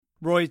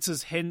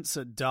Reuters hints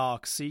at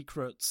dark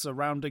secrets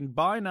surrounding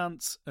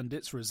Binance and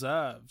its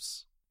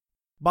reserves.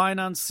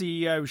 Binance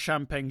CEO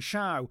Changpeng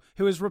Zhao,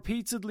 who has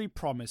repeatedly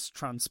promised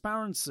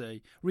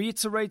transparency,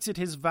 reiterated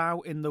his vow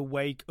in the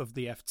wake of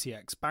the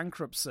FTX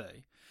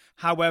bankruptcy.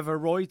 However,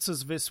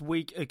 Reuters this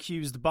week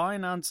accused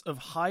Binance of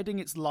hiding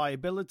its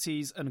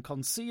liabilities and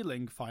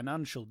concealing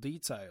financial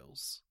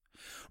details.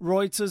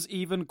 Reuters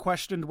even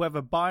questioned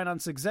whether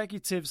Binance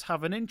executives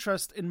have an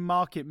interest in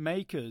market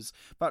makers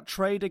that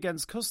trade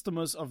against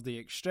customers of the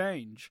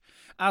exchange,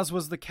 as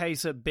was the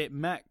case at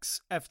BitMEX,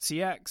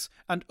 FTX,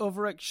 and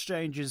other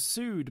exchanges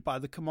sued by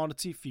the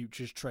Commodity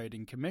Futures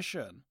Trading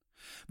Commission.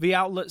 The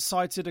outlet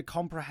cited a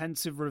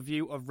comprehensive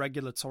review of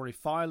regulatory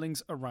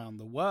filings around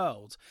the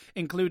world,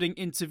 including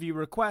interview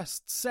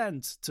requests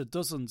sent to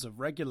dozens of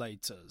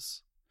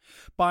regulators.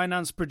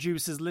 Binance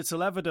produces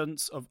little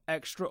evidence of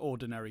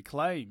extraordinary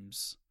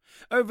claims.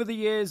 Over the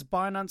years,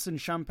 Binance and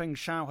Changpeng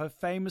Zhao have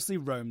famously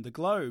roamed the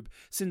globe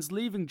since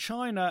leaving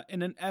China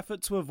in an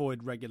effort to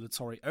avoid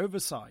regulatory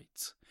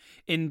oversight.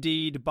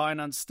 Indeed,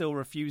 Binance still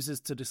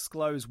refuses to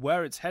disclose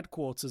where its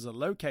headquarters are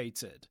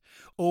located.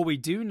 All we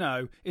do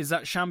know is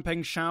that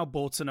Changpeng Zhao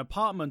bought an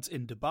apartment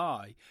in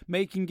Dubai,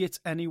 making it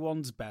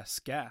anyone's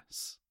best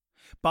guess.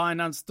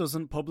 Binance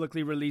doesn't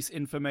publicly release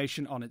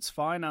information on its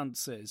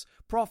finances,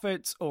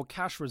 profits, or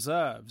cash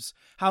reserves,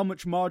 how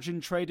much margin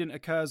trading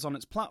occurs on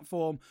its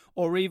platform,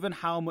 or even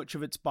how much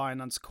of its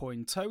Binance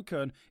Coin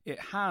token it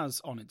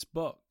has on its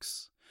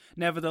books.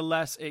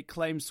 Nevertheless, it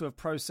claims to have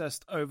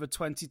processed over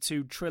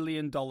 $22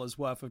 trillion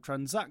worth of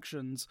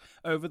transactions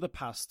over the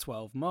past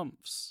 12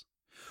 months.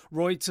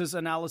 Reuters'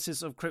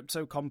 analysis of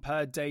crypto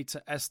compared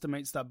data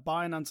estimates that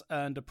Binance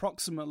earned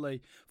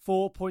approximately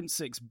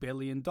 $4.6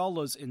 billion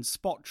in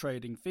spot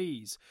trading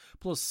fees,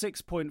 plus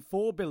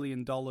 $6.4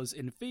 billion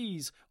in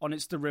fees on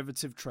its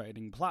derivative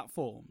trading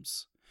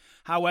platforms.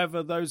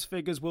 However, those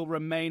figures will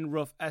remain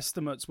rough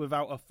estimates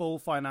without a full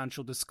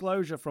financial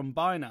disclosure from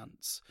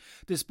Binance.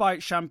 Despite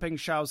Changpeng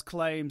Zhao's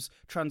claims,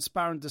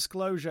 transparent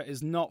disclosure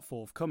is not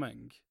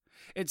forthcoming.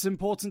 It's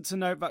important to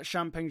note that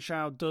Changpeng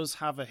Zhao does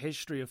have a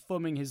history of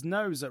thumbing his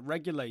nose at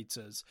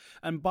regulators,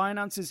 and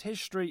Binance's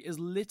history is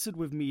littered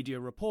with media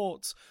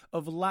reports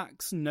of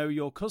lax know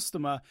your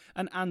customer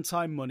and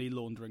anti-money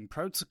laundering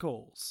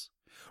protocols.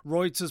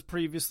 Reuters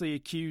previously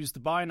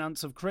accused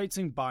Binance of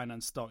creating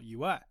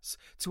Binance.us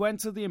to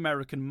enter the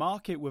American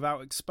market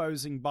without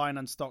exposing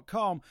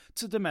Binance.com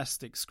to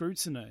domestic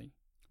scrutiny.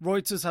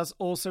 Reuters has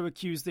also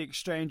accused the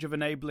exchange of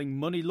enabling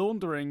money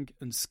laundering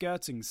and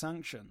skirting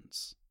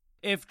sanctions.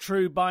 If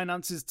true,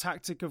 Binance's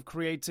tactic of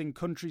creating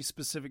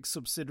country-specific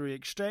subsidiary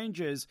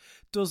exchanges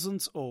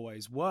doesn't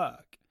always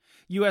work.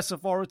 US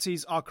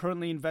authorities are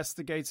currently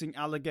investigating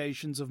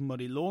allegations of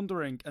money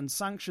laundering and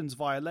sanctions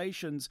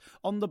violations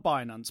on the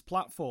Binance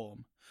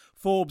platform.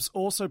 Forbes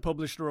also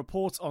published a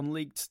report on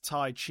leaked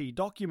Tai Chi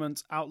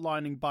documents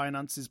outlining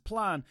Binance's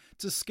plan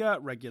to skirt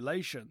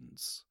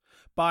regulations.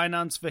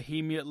 Binance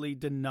vehemently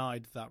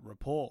denied that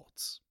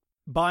report.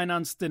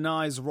 Binance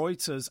denies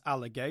Reuters'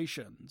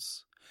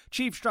 allegations.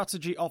 Chief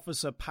Strategy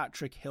Officer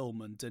Patrick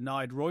Hillman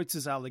denied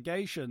Reuters'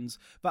 allegations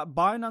that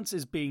Binance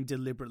is being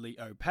deliberately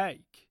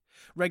opaque.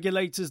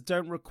 Regulators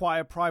don't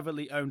require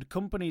privately owned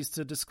companies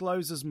to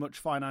disclose as much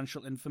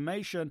financial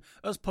information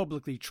as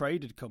publicly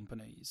traded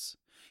companies.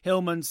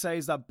 Hillman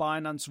says that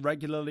Binance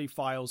regularly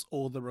files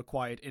all the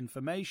required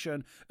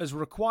information as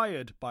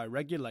required by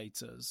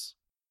regulators.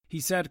 He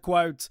said,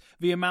 quote,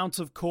 "The amount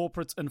of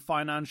corporate and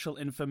financial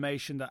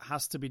information that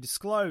has to be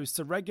disclosed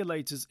to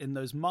regulators in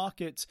those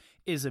markets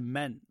is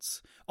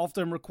immense,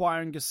 often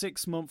requiring a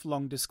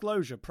 6-month-long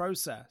disclosure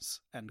process,"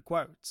 end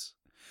quote.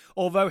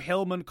 Although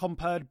Hillman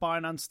compared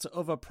Binance to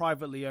other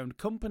privately owned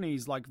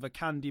companies like the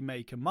candy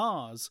maker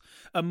Mars,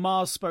 a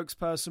Mars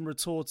spokesperson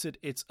retorted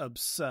it's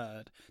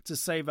absurd to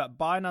say that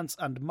Binance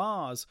and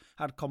Mars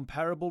had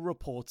comparable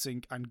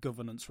reporting and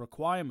governance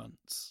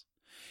requirements.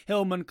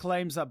 Hillman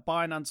claims that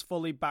Binance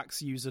fully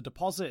backs user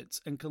deposits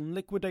and can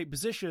liquidate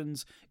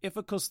positions if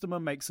a customer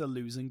makes a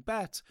losing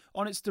bet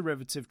on its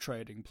derivative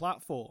trading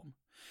platform.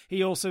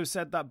 He also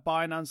said that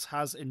Binance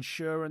has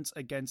insurance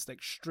against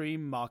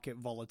extreme market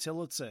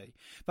volatility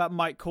that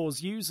might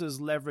cause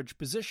users leverage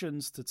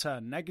positions to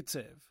turn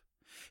negative.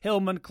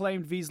 Hillman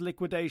claimed these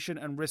liquidation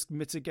and risk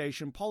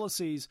mitigation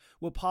policies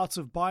were part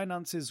of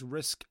Binance's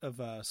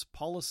risk-averse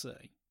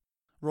policy.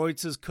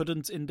 Reuters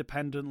couldn't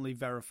independently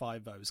verify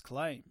those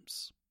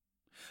claims.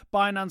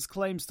 Binance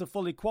claims to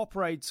fully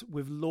cooperate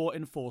with law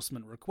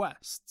enforcement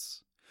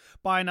requests.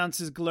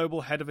 Binance's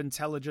global head of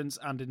intelligence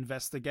and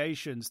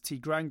investigations,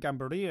 Tigran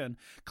Gambaryan,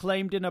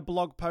 claimed in a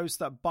blog post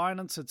that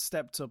Binance had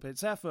stepped up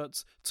its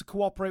efforts to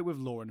cooperate with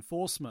law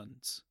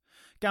enforcement.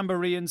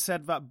 Gambaryan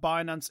said that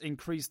Binance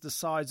increased the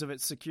size of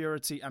its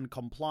security and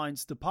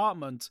compliance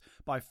department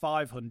by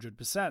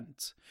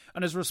 500%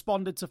 and has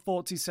responded to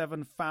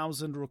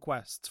 47,000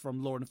 requests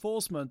from law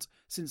enforcement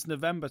since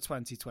November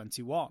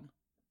 2021.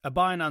 A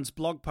Binance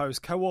blog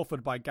post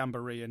co-authored by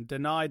Gambarian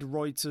denied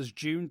Reuters'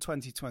 June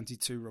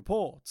 2022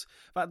 report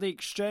that the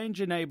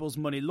exchange enables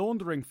money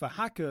laundering for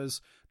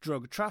hackers,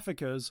 drug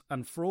traffickers,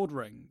 and fraud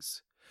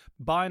rings.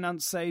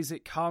 Binance says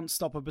it can't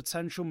stop a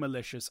potential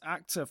malicious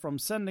actor from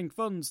sending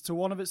funds to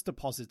one of its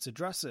deposit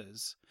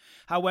addresses.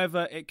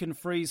 However, it can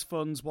freeze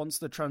funds once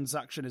the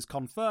transaction is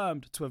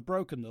confirmed to have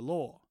broken the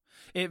law.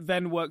 It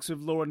then works with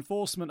law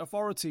enforcement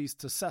authorities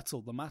to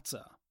settle the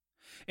matter.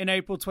 In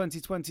April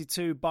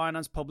 2022,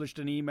 Binance published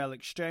an email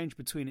exchange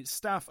between its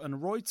staff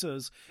and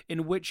Reuters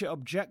in which it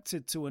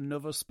objected to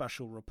another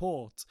special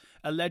report,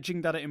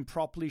 alleging that it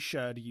improperly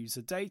shared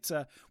user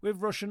data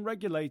with Russian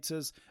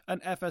regulators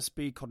and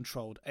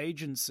FSB-controlled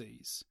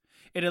agencies.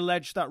 It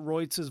alleged that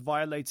Reuters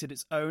violated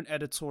its own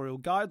editorial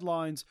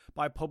guidelines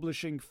by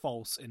publishing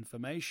false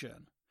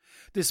information.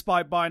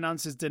 Despite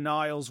Binance's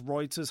denials,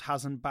 Reuters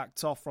hasn't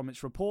backed off from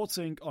its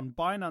reporting on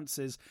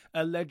Binance's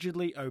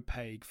allegedly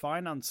opaque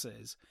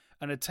finances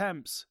and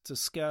attempts to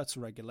skirt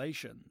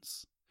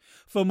regulations.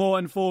 For more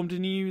informed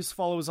news,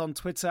 follow us on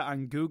Twitter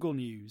and Google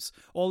News,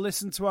 or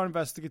listen to our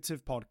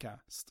investigative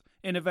podcast,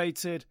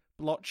 Innovated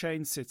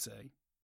Blockchain City.